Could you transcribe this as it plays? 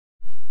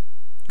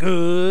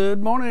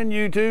Good morning,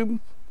 YouTube.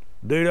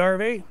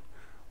 DudeRv.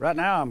 Right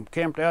now I'm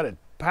camped out at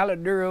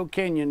Caprock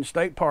Canyons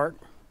State Park.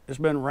 It's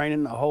been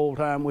raining the whole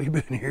time we've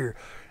been here,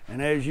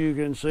 and as you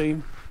can see,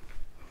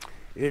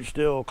 it's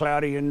still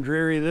cloudy and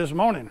dreary this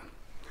morning.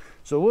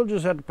 So we'll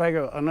just have to pay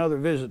another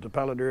visit to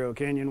Caprock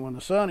Canyon when the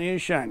sun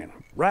is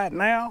shining. Right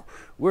now,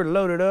 we're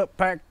loaded up,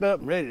 packed up,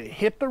 and ready to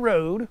hit the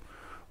road.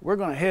 We're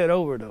going to head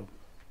over to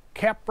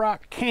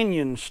Caprock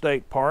Canyons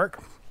State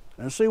Park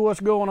and see what's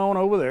going on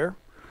over there.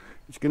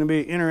 It's going to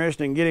be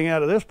interesting getting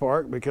out of this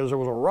park because there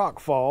was a rock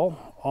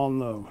fall on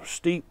the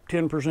steep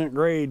 10%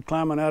 grade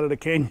climbing out of the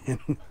canyon.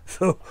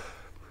 So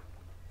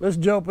let's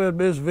jump in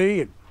this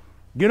V and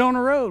get on the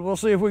road. We'll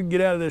see if we can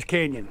get out of this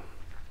canyon.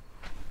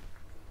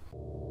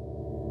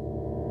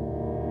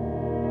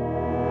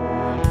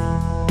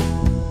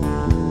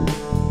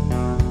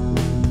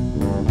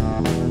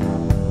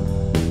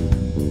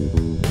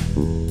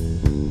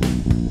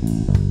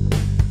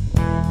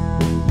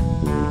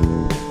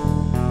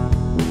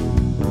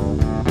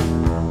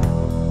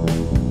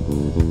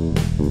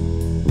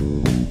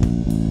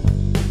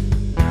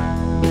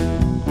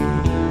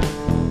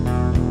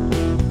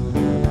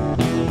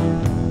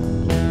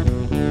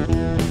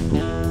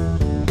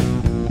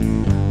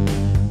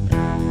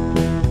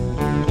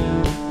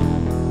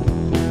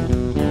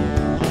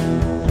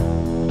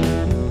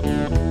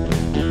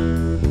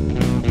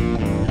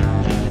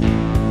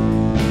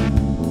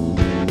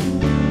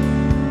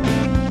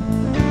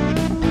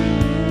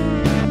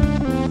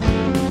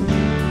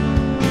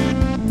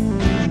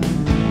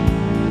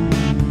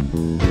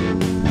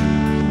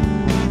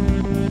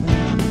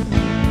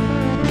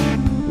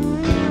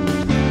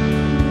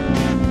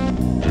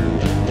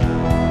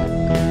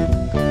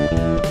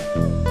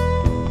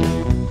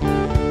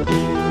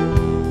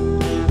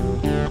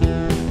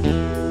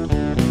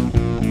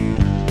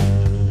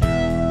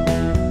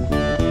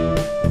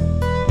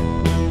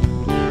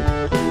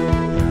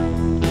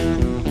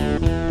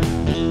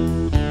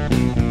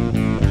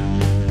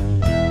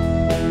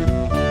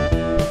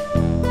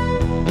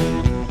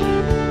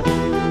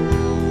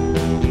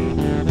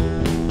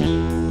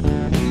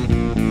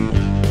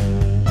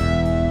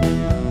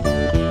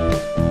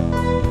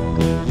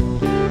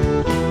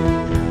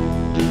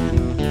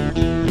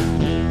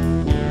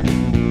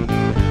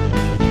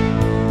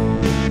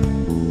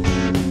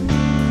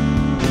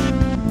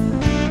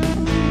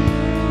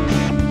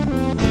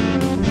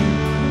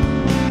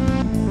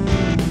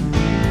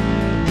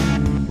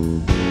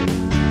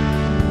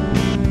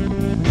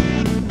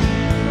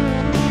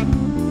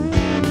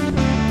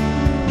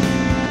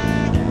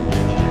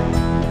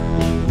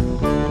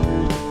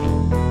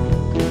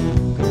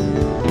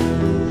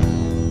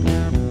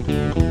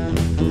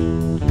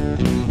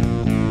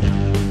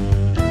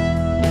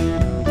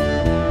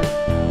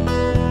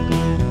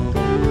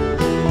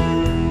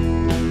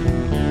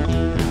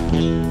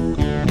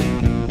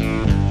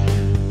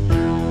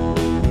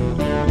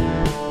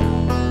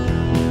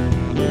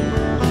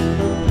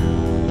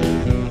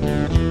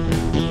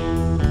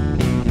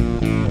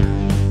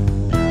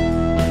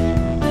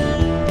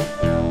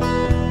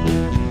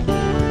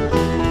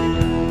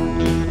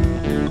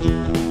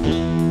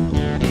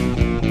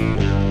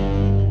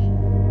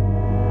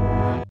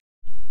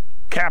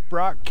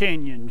 Caprock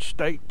Canyons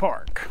State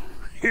Park.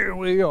 Here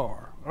we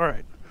are. All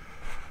right,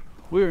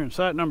 we're in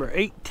site number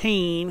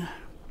 18,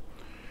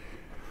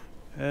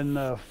 and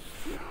I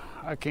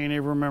can't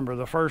even remember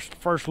the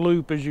first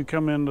loop as you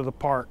come into the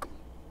park.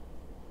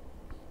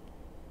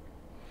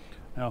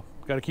 Now,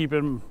 got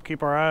to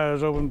keep our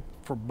eyes open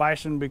for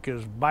bison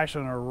because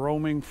bison are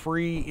roaming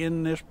free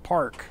in this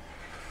park.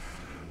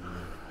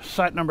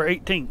 Site number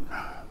 18.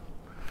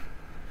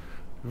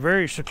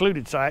 Very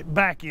secluded site.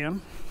 Back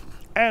in.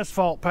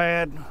 Asphalt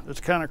pad that's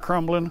kind of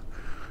crumbling.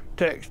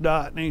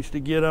 TxDOT needs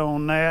to get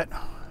on that.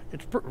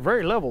 It's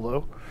very level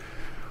though.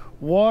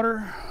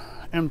 Water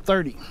and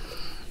 30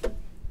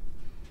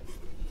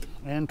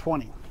 and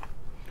 20.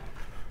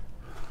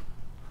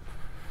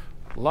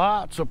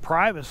 Lots of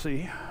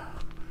privacy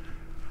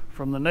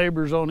from the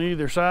neighbors on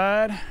either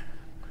side.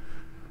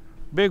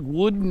 Big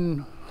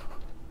wooden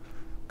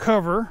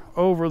cover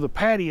over the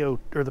patio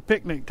or the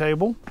picnic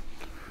table.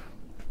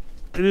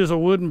 It is a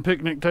wooden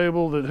picnic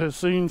table that has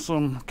seen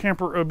some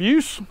camper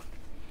abuse.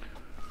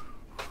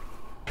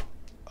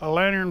 A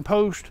lantern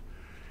post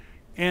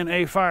and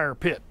a fire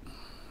pit.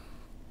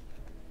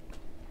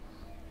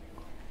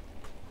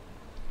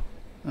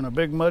 And a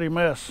big muddy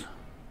mess.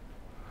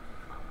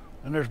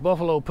 And there's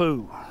buffalo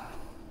poo.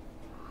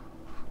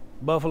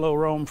 Buffalo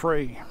roam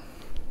free.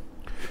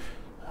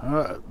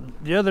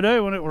 The other day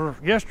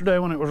yesterday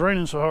when it was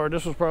raining so hard,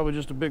 this was probably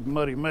just a big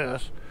muddy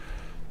mess.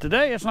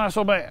 Today it's not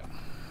so bad.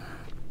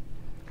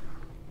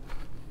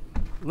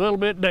 A little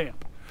bit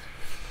damp.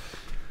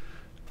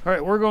 All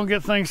right, we're gonna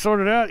get things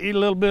sorted out, eat a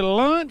little bit of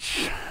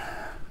lunch,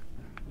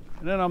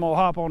 and then I'm gonna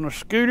hop on the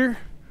scooter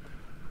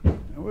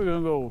and we're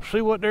gonna go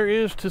see what there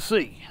is to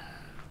see.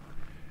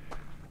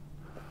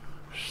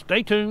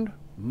 Stay tuned,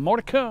 more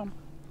to come.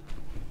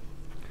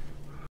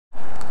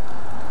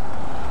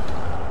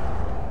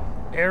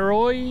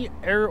 Arroyo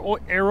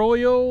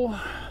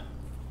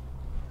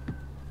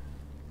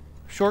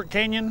Short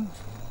Canyon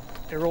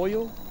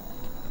Arroyo.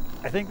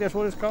 I think that's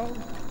what it's called.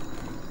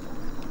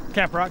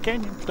 Caprock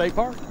Canyon State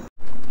Park.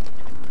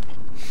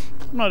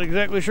 I'm not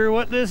exactly sure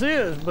what this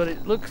is, but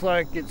it looks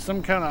like it's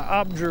some kind of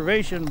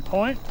observation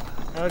point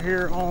out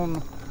here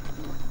on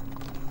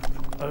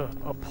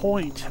a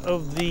point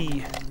of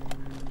the...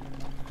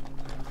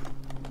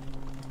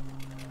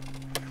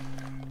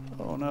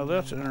 Oh, now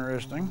that's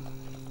interesting.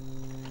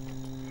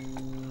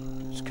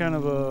 It's kind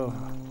of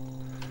a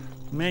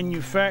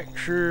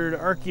manufactured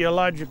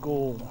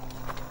archaeological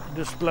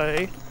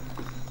display.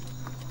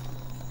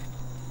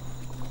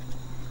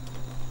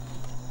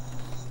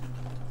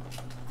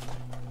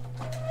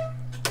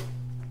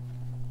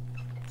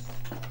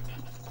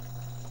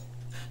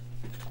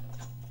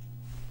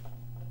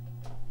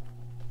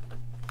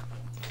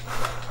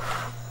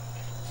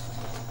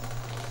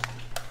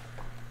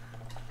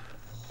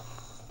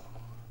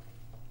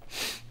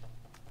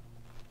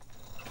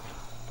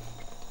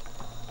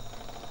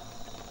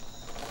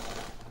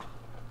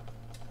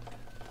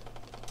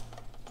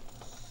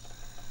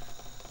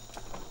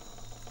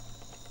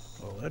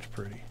 Oh, that's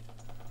pretty.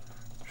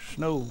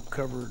 Snow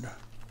covered.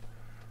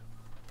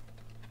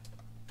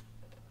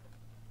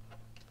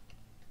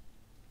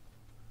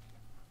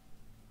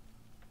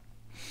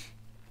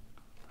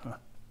 Huh.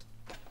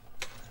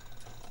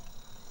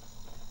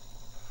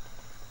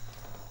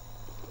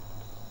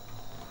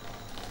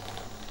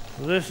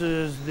 So this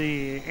is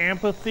the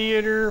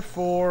amphitheater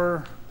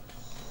for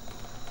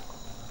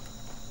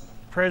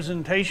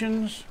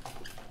presentations.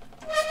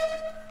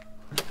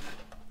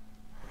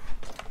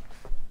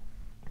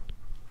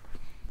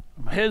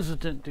 I'm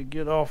hesitant to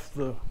get off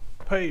the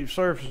paved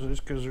surfaces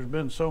because there's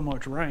been so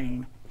much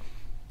rain.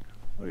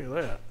 Look at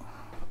that.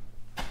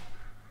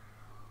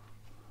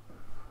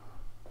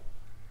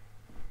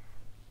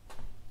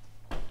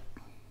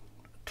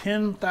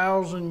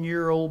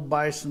 $10,000-year-old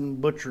bison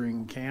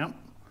butchering camp.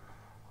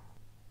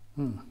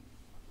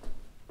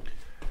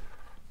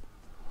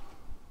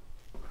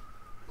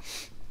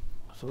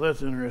 So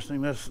that's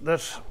interesting.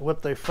 That's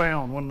what they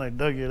found when they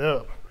dug it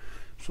up.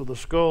 So the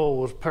skull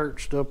was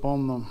perched up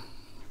on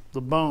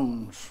the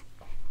bones.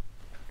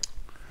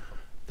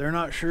 They're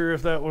not sure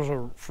if that was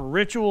for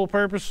ritual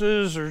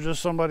purposes or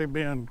just somebody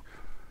being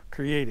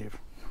creative.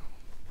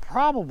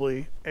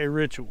 Probably a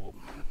ritual.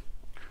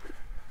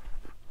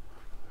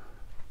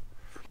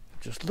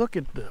 Just look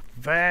at the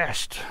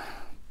vast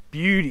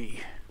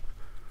beauty.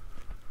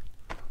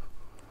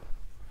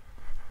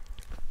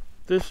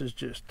 This is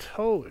just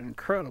so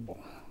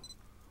incredible.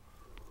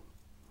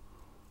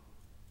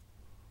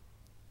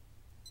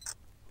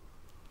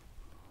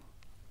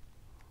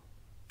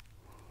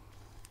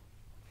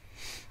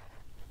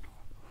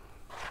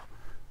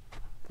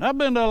 I've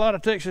been to a lot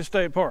of Texas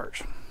state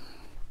parks.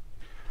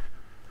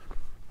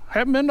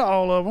 Haven't been to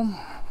all of them,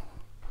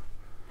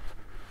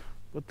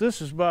 but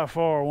this is by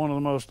far one of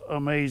the most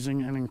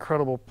amazing and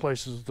incredible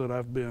places that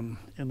I've been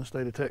in the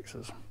state of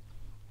Texas.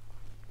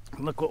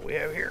 And look what we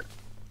have here.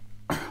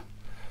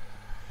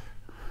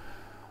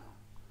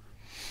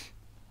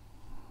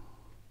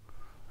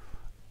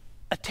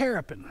 A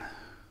terrapin.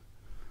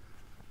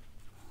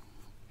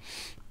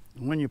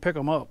 And when you pick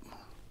them up,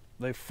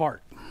 they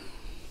fart.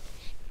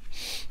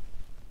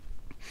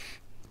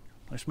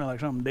 They smell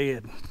like something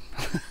dead.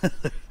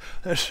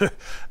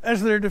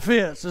 That's their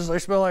defense, is they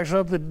smell like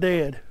something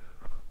dead.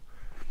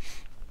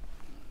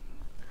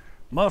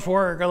 Must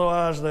work,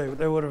 otherwise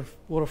they would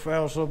have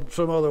found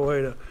some other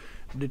way to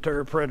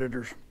deter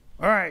predators.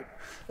 All right,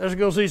 let's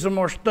go see some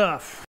more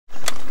stuff.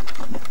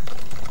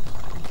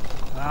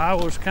 I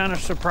was kind of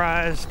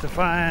surprised to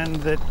find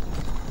that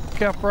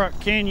Caprock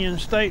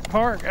Canyons State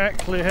Park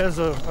actually has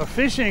a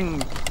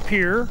fishing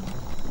pier,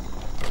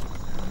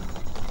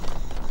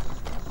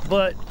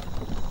 but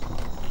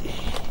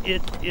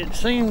it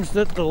seems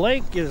that the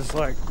lake is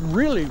like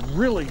really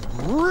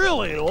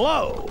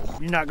low.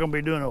 You're not going to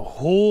be doing a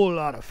whole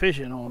lot of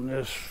fishing on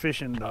this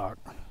fishing dock.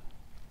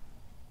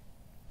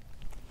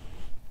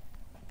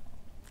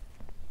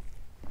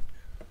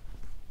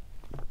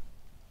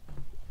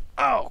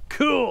 Oh,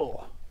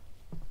 cool.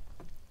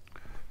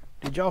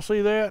 Did y'all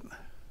see that?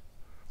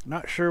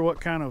 Not sure what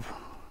kind of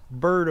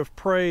bird of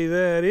prey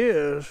that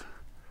is,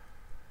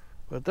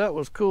 but that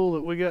was cool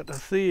that we got to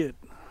see it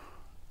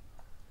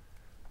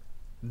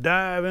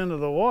dive into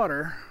the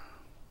water.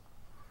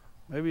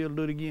 Maybe it'll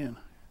do it again.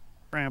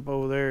 Ramp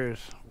over there is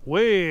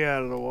way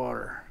out of the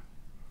water.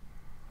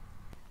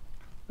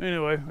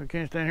 Anyway, we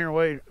can't stand here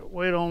and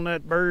wait on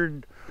that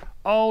bird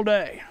all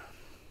day.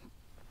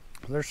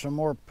 There's some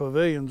more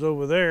pavilions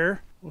over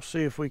there. We'll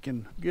see if we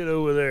can get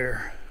over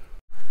there.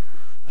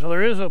 So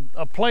there is a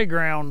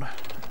playground.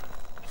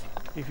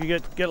 If you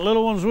get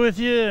little ones with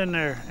you and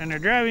they're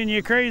driving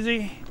you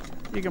crazy,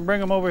 you can bring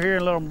them over here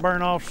and let them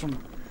burn off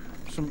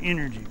some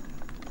energy.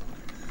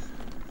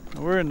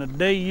 We're in the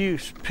day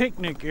use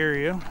picnic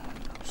area.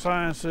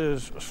 Sign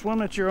says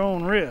swim at your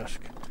own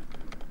risk.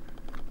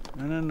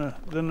 And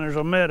then there's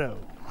a meadow.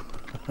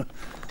 All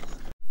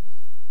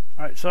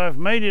right, so I've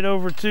made it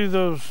over to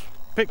those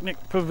picnic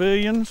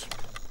pavilions.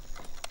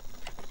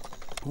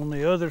 on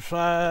the other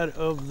side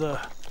of the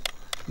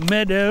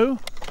meadow.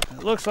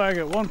 It looks like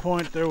at one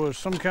point there was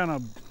some kind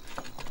of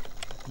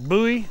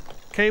buoy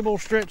cable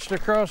stretched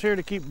across here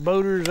to keep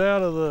boaters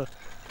out of the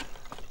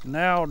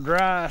now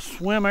dry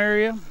swim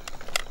area.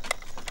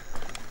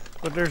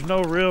 But there's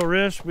no real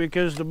risk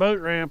because the boat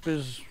ramp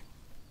is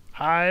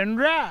high and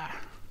dry.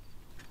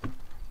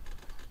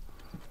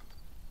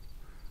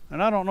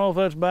 And I don't know if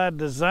that's by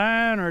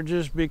design or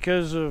just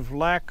because of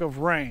lack of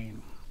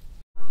rain.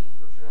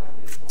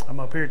 I'm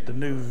up here at the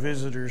new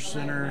visitor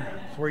center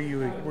where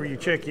you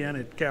check in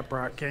at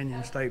Caprock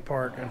Canyons State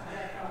Park, and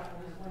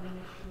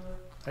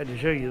I had to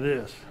show you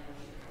this.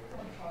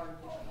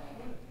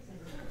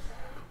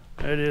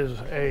 It is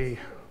a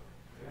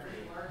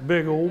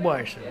big old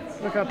bison.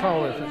 Look how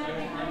tall is it?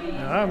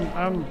 Now,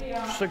 I'm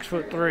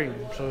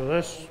 6'3", so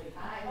that's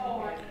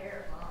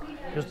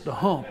just the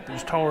hump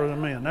is taller than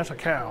me, and that's a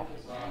cow.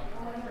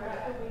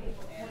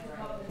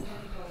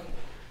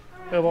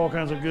 Have all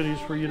kinds of goodies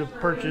for you to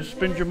purchase,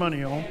 spend your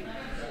money on.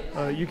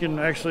 You can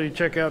actually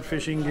check out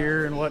fishing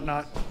gear and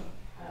whatnot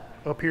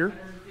up here.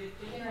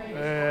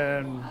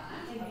 And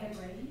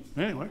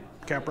anyway,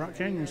 Caprock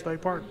Canyons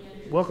State Park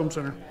Welcome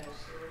Center.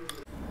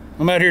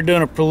 I'm out here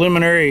doing a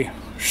preliminary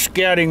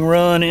scouting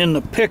run in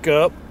the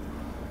pickup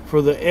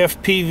for the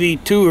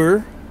FPV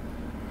tour.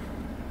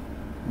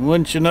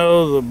 Wouldn't you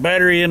know, the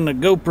battery in the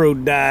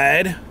GoPro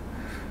died,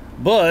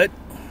 but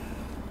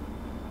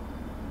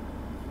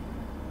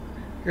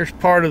here's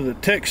part of the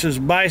Texas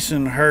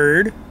Bison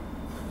Herd.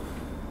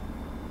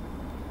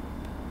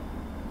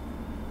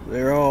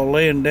 They're all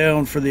laying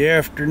down for the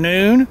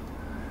afternoon,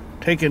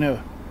 taking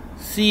a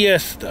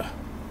siesta.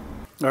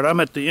 All right,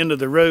 I'm at the end of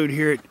the road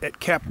here at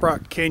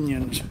Caprock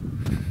Canyons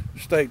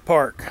State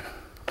Park.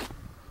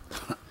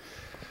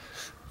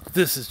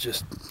 This is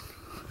just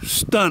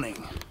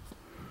stunning.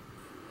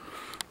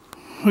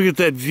 Look at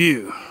that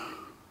view.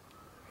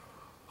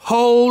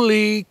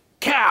 Holy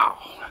cow!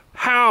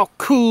 How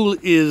cool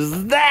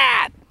is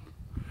that?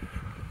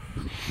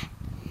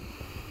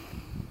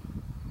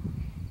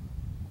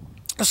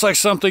 It's like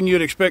something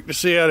you'd expect to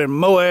see out in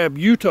Moab,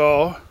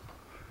 Utah.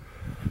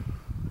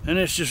 And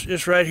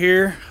it's right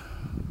here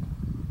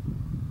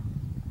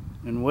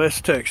in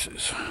West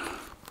Texas.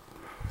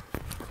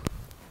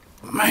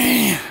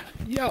 Man,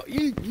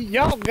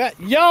 y'all got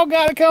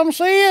to come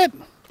see it.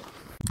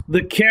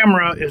 The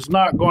camera is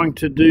not going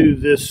to do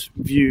this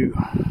view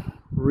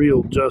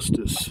real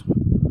justice.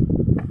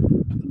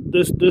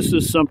 This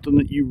is something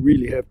that you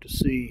really have to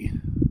see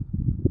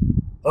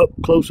up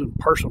close and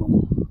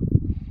personal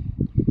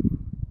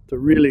to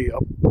really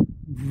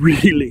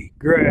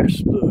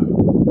grasp the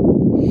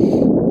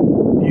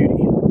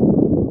beauty.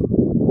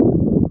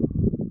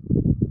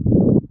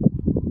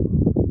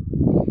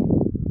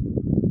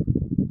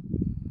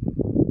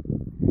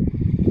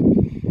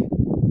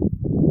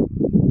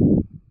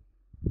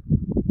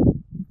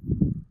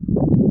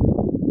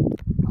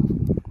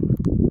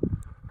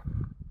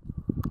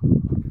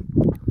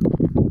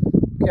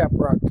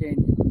 Caprock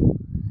Canyon.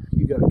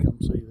 You gotta come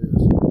see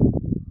this.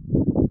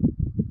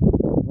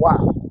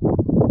 Wow.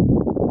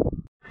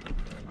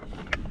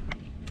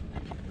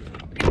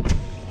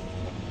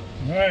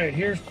 Alright,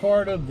 here's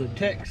part of the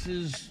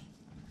Texas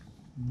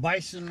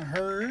Bison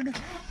Herd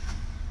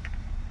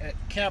at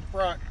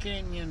Caprock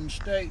Canyons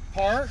State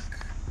Park.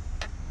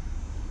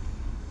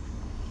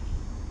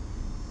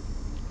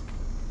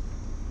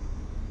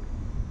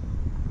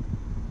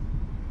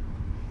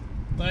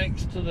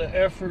 Thanks to the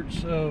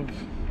efforts of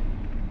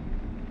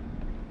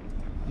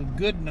the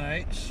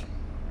Goodnights,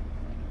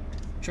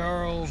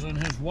 Charles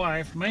and his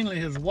wife, mainly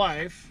his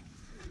wife,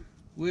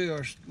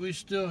 we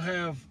still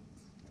have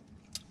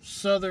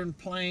Southern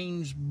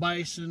Plains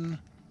bison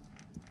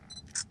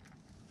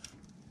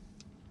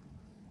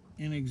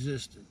in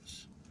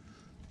existence.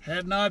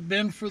 Had not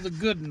been for the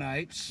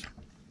Goodnights,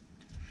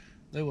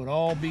 they would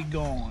all be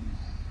gone.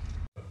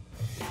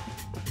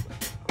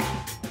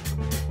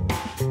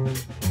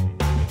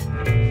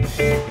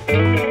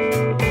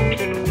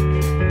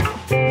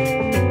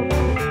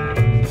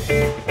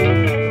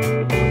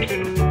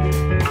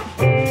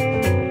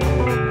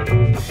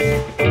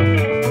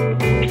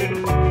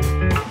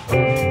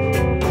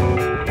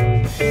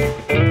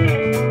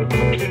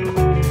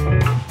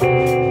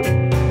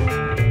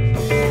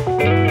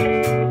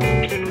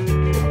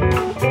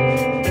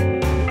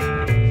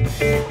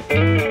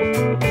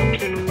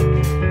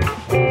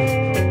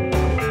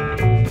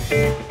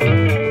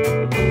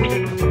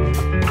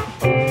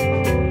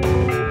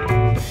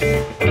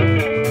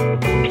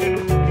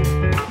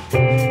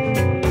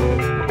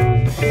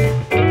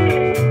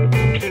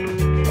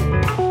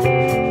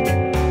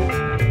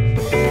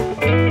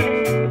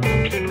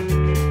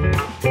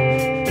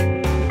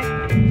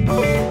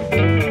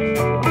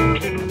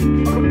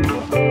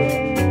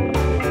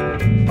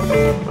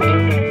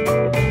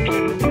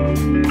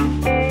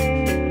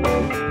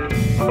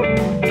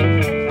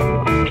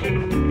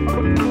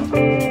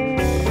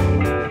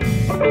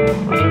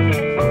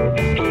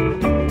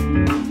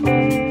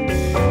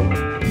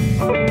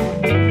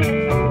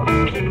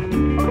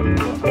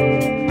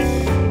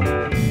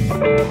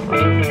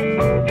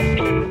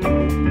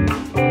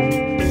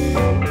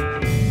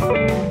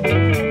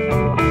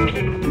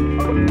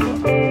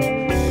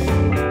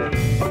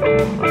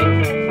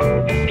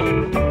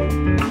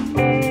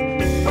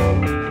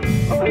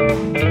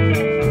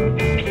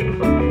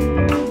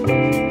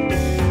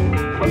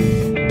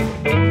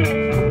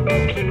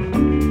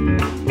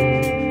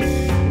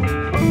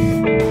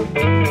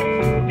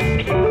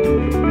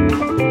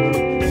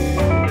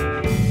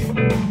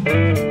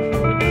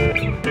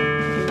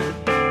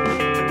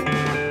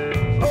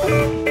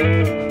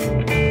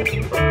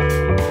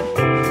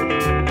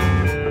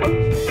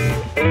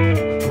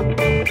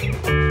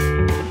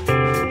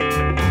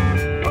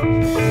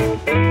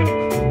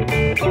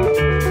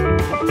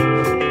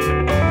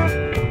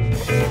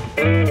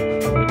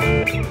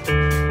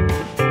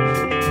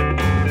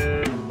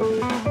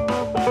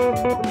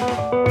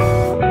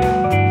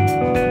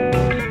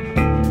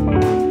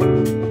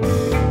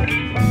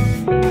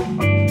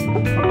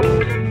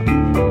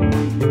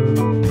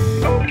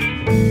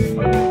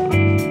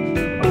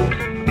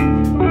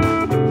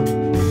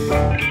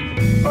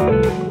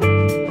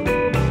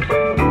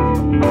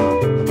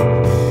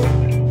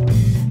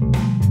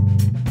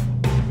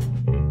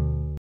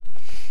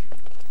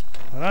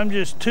 I'm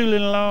just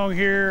tooling along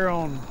here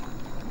on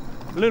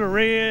Little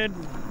Red,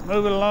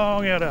 moving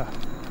along at a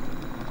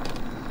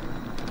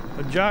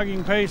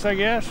jogging pace, I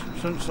guess,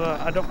 since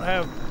I don't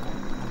have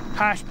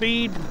high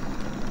speed.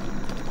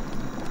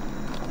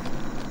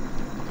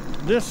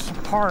 This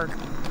park,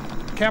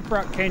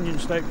 Caprock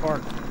Canyons State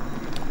Park,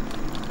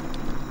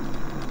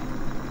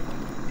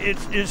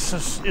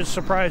 it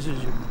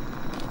surprises you.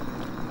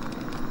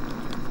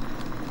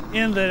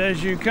 In that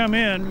as you come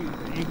in,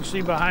 you can see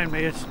behind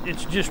me,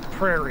 it's just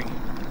prairie.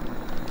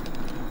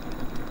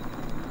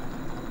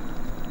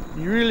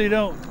 You really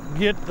don't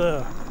get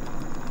the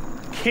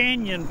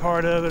canyon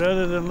part of it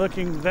other than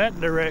looking that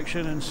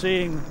direction and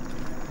seeing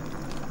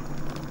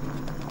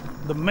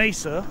the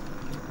mesa.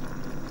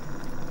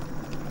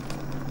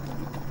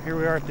 Here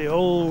we are at the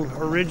old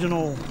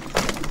original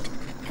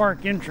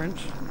park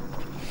entrance.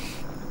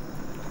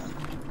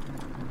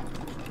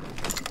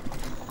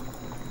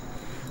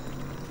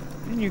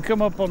 Then you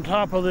come up on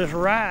top of this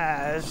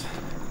rise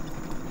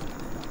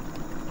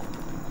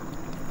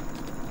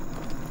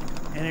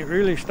and it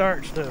really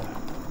starts to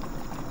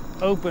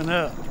open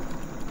up.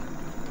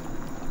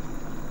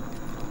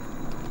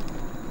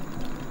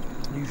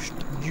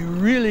 You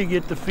really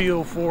get the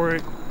feel for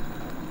it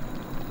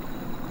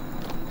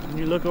when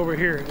you look over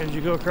here as you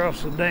go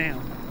across the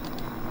dam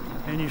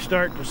and you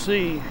start to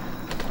see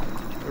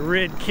the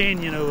Red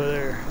Canyon over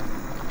there.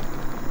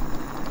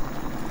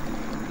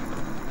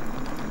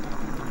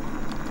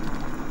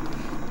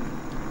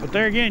 But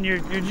there again, you're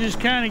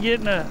just kind of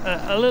getting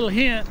a little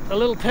hint, a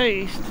little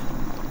taste.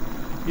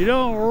 You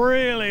don't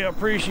really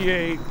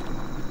appreciate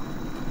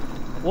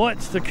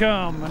what's to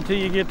come until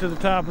you get to the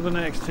top of the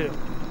next hill.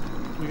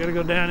 We got to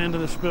go down into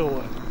the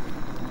spillway.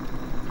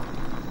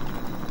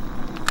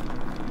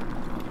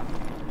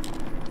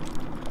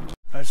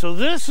 All right, so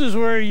this is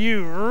where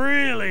you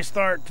really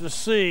start to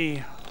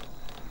see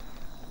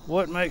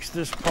what makes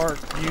this park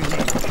unique.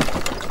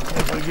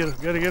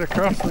 Got to get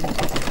across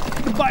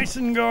the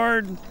bison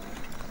guard,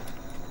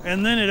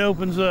 and then it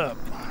opens up.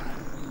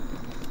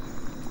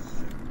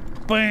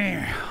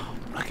 Bam!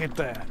 Look at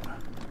that.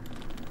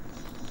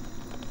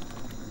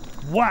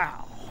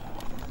 Wow!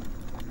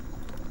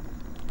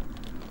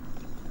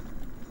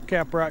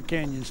 Caprock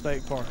Canyons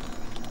State Park.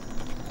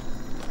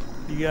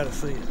 You gotta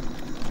see it.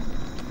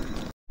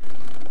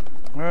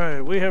 All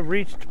right, we have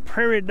reached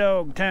Prairie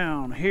Dog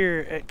Town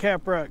here at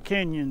Caprock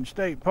Canyons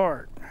State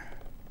Park.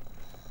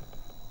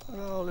 Look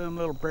at all them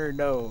little prairie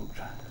dogs.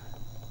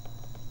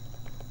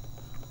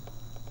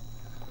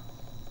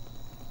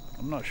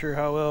 I'm not sure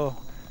how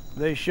well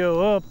they show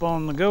up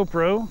on the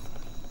GoPro,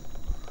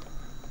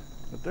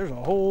 but there's a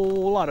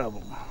whole lot of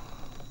them.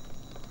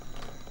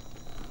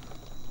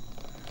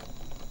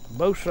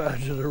 Both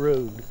sides of the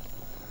road.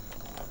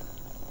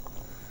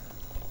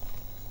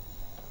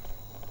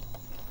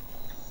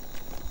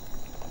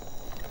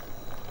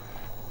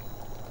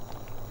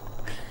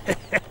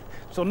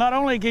 So not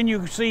only can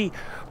you see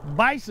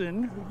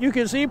bison, you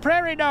can see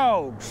prairie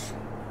dogs.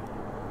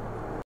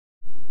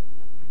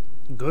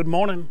 Good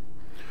morning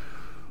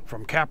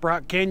from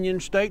Caprock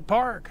Canyons State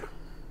Park.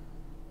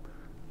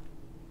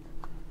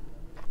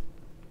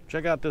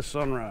 Check out this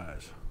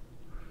sunrise.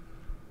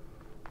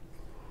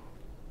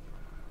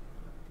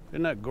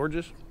 Isn't that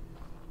gorgeous?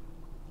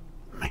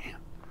 Man,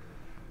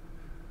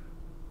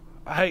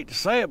 I hate to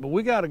say it, but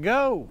we gotta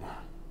go.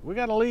 We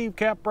gotta leave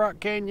Caprock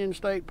Canyon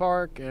State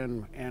Park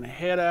and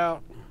head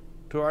out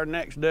to our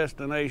next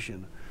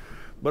destination.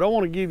 But I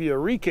want to give you a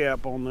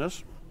recap on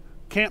this.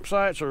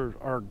 Campsites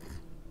are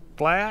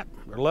flat,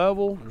 they're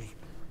level. There's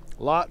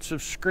lots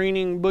of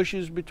screening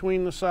bushes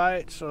between the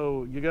sites,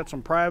 so you got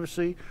some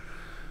privacy.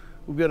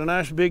 We've got a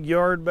nice big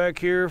yard back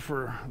here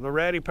for the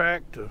ratty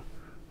pack to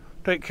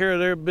take care of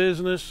their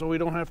business so we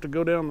don't have to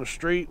go down the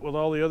street with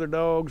all the other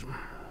dogs.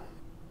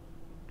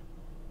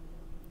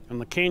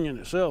 And the canyon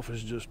itself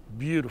is just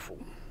beautiful.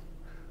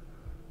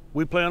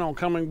 We plan on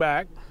coming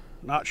back,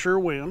 not sure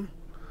when,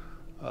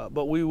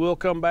 but we will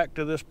come back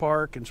to this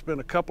park and spend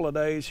a couple of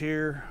days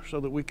here so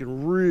that we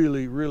can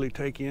really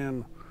take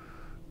in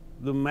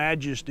the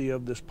majesty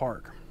of this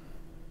park.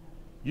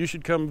 You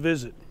should come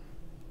visit.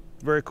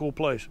 Very cool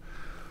place.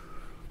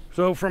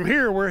 So from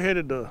here, we're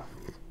headed to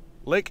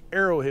Lake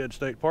Arrowhead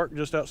State Park,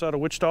 just outside of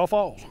Wichita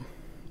Falls.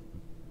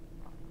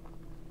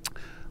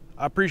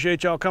 I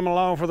appreciate y'all coming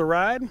along for the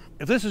ride.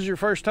 If this is your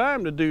first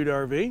time to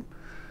DudeRv,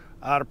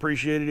 I'd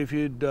appreciate it if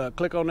you'd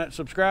click on that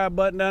subscribe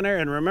button down there,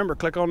 and remember,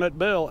 click on that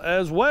bell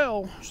as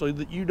well so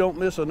that you don't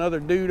miss another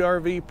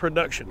DudeRv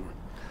production.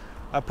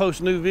 I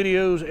post new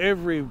videos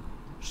every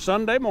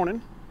Sunday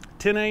morning,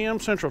 10 a.m.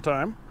 Central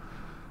Time,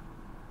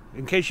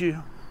 in case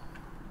you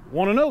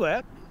want to know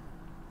that.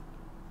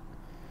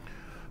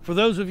 For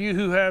those of you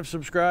who have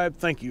subscribed,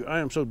 thank you.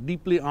 I am so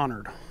deeply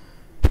honored.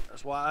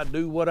 That's why I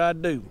do what I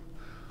do.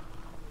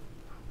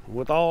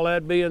 With all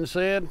that being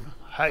said,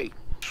 hey,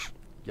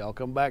 y'all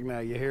come back now,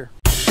 you hear?